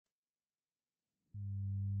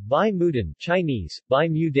Bai Mudan Chinese, Bai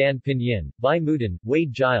Mudan Pinyin, Bai Mudan,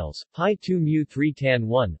 Wade Giles, Pi 2 Mu 3 Tan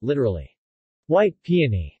 1, literally, white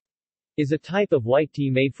peony, is a type of white tea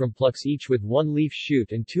made from plucks each with one leaf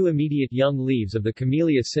shoot and two immediate young leaves of the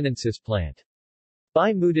Camellia sinensis plant.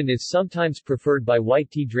 Bai Mudan is sometimes preferred by white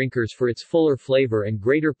tea drinkers for its fuller flavor and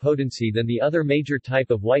greater potency than the other major type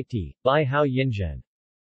of white tea, Bai Hao Yinzhen.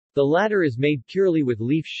 The latter is made purely with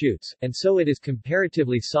leaf shoots, and so it is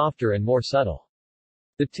comparatively softer and more subtle.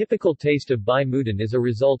 The typical taste of Bai Mudan is a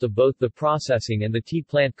result of both the processing and the tea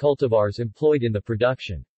plant cultivars employed in the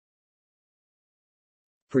production.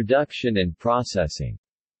 Production and processing.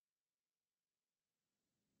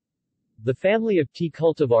 The family of tea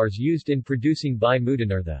cultivars used in producing Bai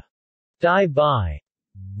Mudan are the Dai Bai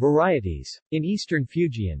varieties. In eastern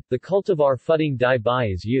Fujian, the cultivar Futing Dai Bai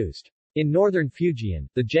is used. In northern Fujian,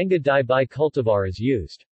 the Zhenga Dai Bai cultivar is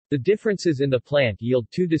used. The differences in the plant yield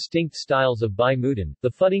two distinct styles of Bai Mudan,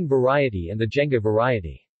 the Futing variety and the Zhenga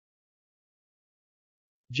variety.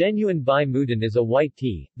 Genuine Bai Mudan is a white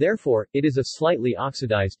tea, therefore, it is a slightly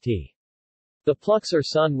oxidized tea. The plucks are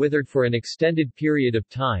sun-withered for an extended period of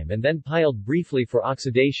time and then piled briefly for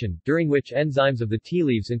oxidation, during which enzymes of the tea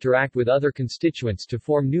leaves interact with other constituents to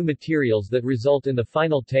form new materials that result in the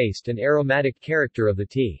final taste and aromatic character of the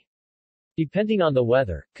tea. Depending on the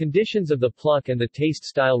weather, conditions of the pluck and the taste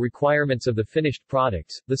style requirements of the finished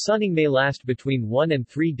products, the sunning may last between 1 and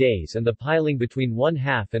 3 days and the piling between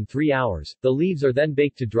 1/2 and 3 hours. The leaves are then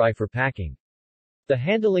baked to dry for packing. The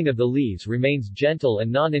handling of the leaves remains gentle and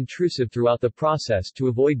non-intrusive throughout the process to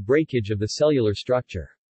avoid breakage of the cellular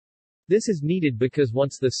structure. This is needed because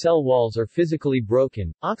once the cell walls are physically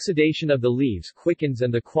broken, oxidation of the leaves quickens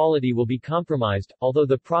and the quality will be compromised. Although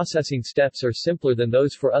the processing steps are simpler than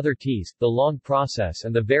those for other teas, the long process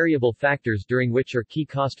and the variable factors during which are key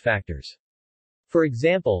cost factors. For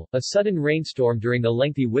example, a sudden rainstorm during the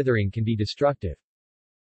lengthy withering can be destructive.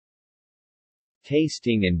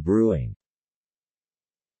 Tasting and brewing.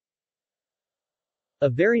 A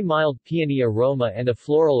very mild peony aroma and a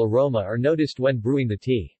floral aroma are noticed when brewing the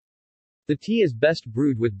tea. The tea is best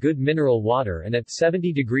brewed with good mineral water and at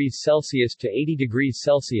 70 degrees Celsius to 80 degrees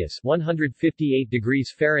Celsius 158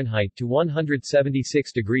 degrees Fahrenheit to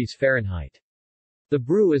 176 degrees Fahrenheit. The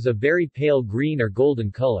brew is a very pale green or golden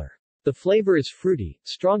color. The flavor is fruity,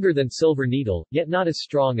 stronger than silver needle, yet not as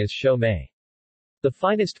strong as Shou Mei. The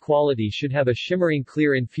finest quality should have a shimmering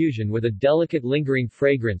clear infusion with a delicate lingering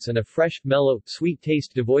fragrance and a fresh, mellow, sweet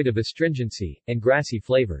taste devoid of astringency, and grassy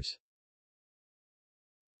flavors.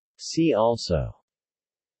 See also: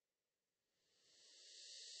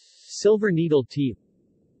 silver needle tea,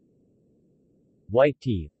 white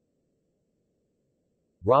tea,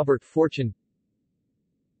 Robert Fortune,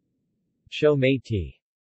 Shou Mei tea.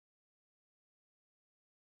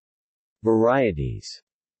 Varieties.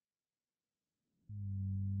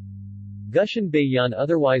 Gushan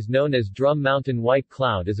otherwise known as Drum Mountain White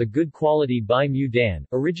Cloud is a good quality Bai Mudan,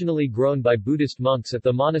 originally grown by Buddhist monks at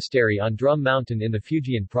the monastery on Drum Mountain in the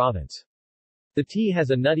Fujian province. The tea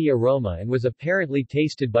has a nutty aroma and was apparently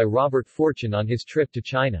tasted by Robert Fortune on his trip to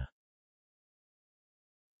China.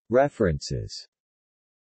 References.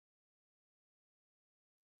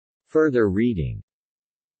 Further reading.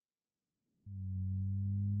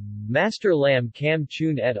 Master Lam Kam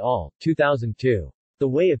Chun et al., 2002. The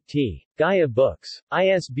Way of Tea. Gaia Books.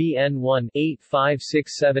 ISBN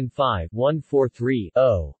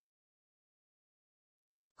 1-85675-143-0.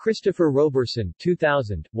 Christopher Roberson,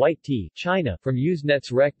 2000, White Tea, China, from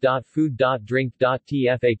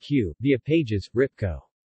usenetsrec.food.drink.tfaq, via Pages, Ripco.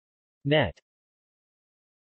 Net.